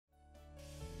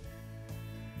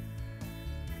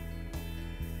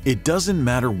It doesn't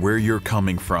matter where you're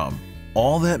coming from.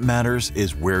 All that matters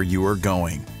is where you are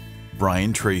going.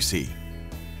 Brian Tracy.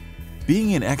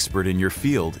 Being an expert in your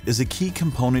field is a key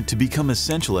component to become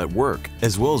essential at work,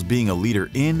 as well as being a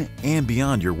leader in and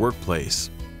beyond your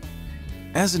workplace.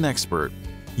 As an expert,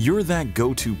 you're that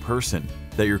go-to person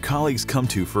that your colleagues come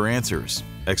to for answers,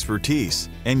 expertise,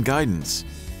 and guidance.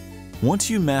 Once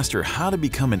you master how to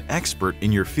become an expert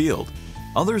in your field,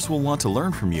 others will want to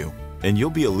learn from you, and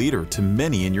you'll be a leader to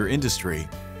many in your industry.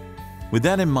 With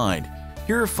that in mind,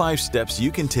 here are 5 steps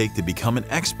you can take to become an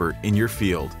expert in your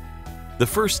field. The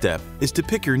first step is to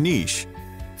pick your niche.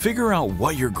 Figure out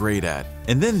what you're great at,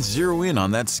 and then zero in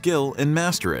on that skill and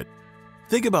master it.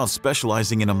 Think about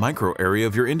specializing in a micro area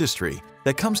of your industry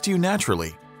that comes to you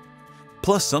naturally,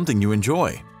 plus something you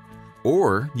enjoy.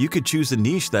 Or you could choose a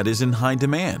niche that is in high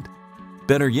demand.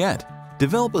 Better yet,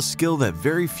 develop a skill that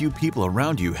very few people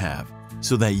around you have,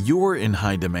 so that you're in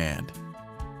high demand.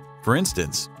 For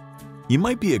instance, you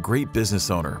might be a great business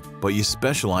owner, but you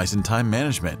specialize in time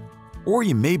management. Or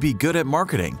you may be good at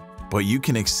marketing, but you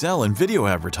can excel in video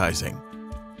advertising.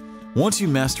 Once you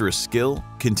master a skill,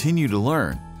 continue to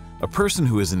learn. A person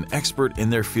who is an expert in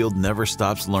their field never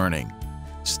stops learning.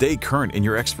 Stay current in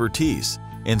your expertise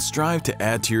and strive to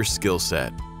add to your skill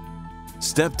set.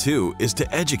 Step 2 is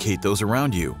to educate those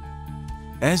around you.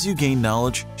 As you gain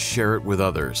knowledge, share it with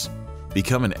others.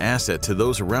 Become an asset to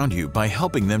those around you by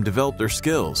helping them develop their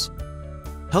skills.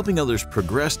 Helping others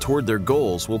progress toward their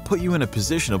goals will put you in a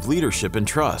position of leadership and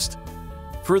trust,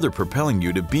 further propelling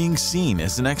you to being seen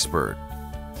as an expert.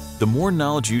 The more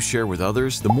knowledge you share with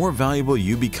others, the more valuable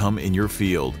you become in your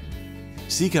field.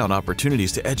 Seek out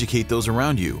opportunities to educate those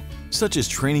around you, such as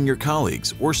training your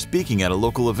colleagues or speaking at a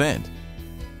local event.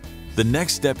 The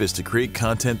next step is to create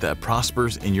content that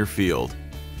prospers in your field.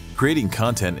 Creating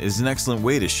content is an excellent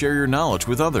way to share your knowledge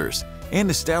with others and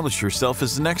establish yourself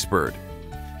as an expert.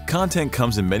 Content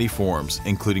comes in many forms,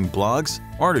 including blogs,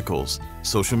 articles,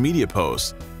 social media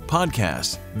posts,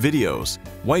 podcasts, videos,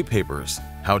 white papers,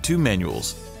 how-to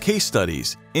manuals, case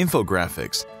studies,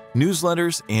 infographics,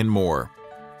 newsletters, and more.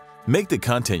 Make the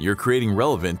content you're creating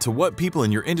relevant to what people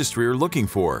in your industry are looking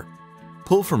for.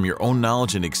 Pull from your own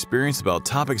knowledge and experience about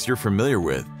topics you're familiar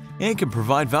with and can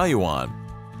provide value on.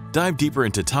 Dive deeper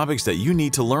into topics that you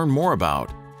need to learn more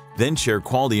about. Then share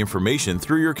quality information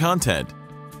through your content.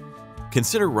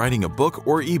 Consider writing a book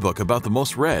or ebook about the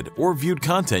most read or viewed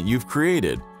content you've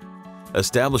created.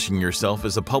 Establishing yourself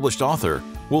as a published author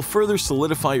will further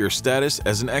solidify your status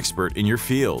as an expert in your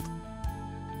field.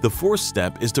 The fourth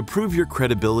step is to prove your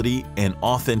credibility and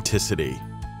authenticity.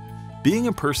 Being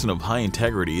a person of high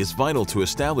integrity is vital to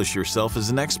establish yourself as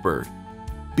an expert.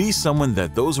 Be someone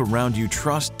that those around you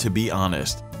trust to be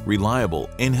honest, reliable,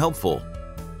 and helpful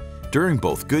during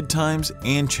both good times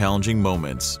and challenging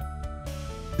moments.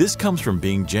 This comes from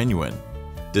being genuine.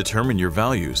 Determine your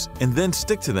values and then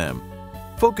stick to them.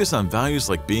 Focus on values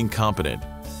like being competent,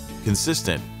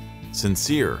 consistent,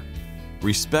 sincere,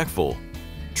 respectful,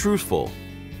 truthful,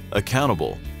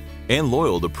 accountable, and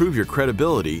loyal to prove your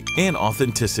credibility and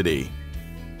authenticity.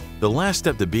 The last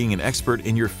step to being an expert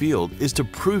in your field is to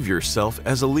prove yourself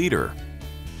as a leader.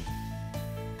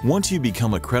 Once you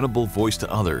become a credible voice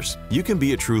to others, you can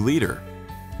be a true leader.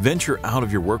 Venture out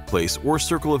of your workplace or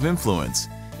circle of influence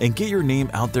and get your name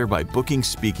out there by booking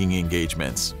speaking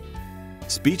engagements.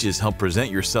 Speeches help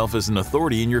present yourself as an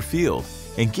authority in your field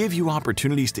and give you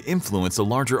opportunities to influence a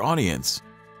larger audience.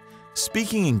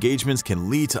 Speaking engagements can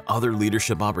lead to other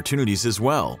leadership opportunities as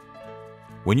well.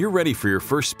 When you're ready for your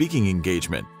first speaking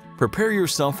engagement, prepare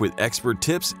yourself with expert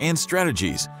tips and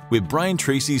strategies with Brian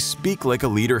Tracy's Speak Like a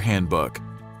Leader Handbook.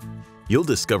 You'll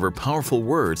discover powerful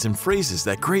words and phrases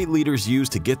that great leaders use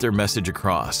to get their message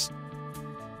across.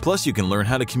 Plus, you can learn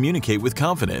how to communicate with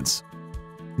confidence.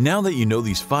 Now that you know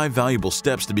these 5 valuable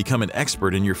steps to become an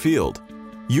expert in your field,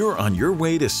 you're on your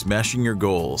way to smashing your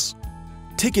goals.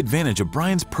 Take advantage of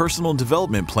Brian's personal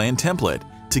development plan template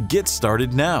to get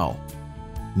started now.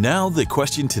 Now the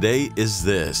question today is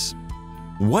this: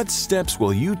 what steps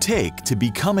will you take to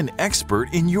become an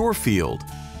expert in your field?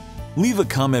 Leave a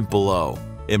comment below,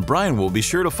 and Brian will be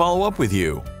sure to follow up with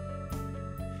you.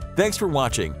 Thanks for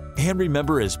watching, and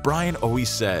remember, as Brian always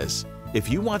says, if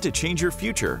you want to change your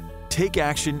future, take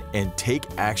action and take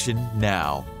action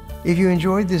now. If you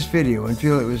enjoyed this video and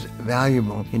feel it was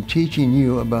valuable in teaching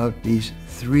you about these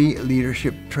 3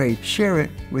 leadership traits, share it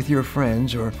with your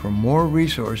friends, or for more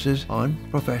resources on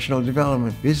professional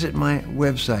development, visit my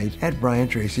website at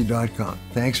BrianTracy.com.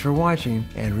 Thanks for watching,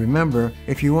 and remember,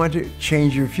 if you want to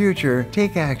change your future,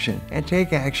 take action, and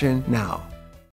take action now.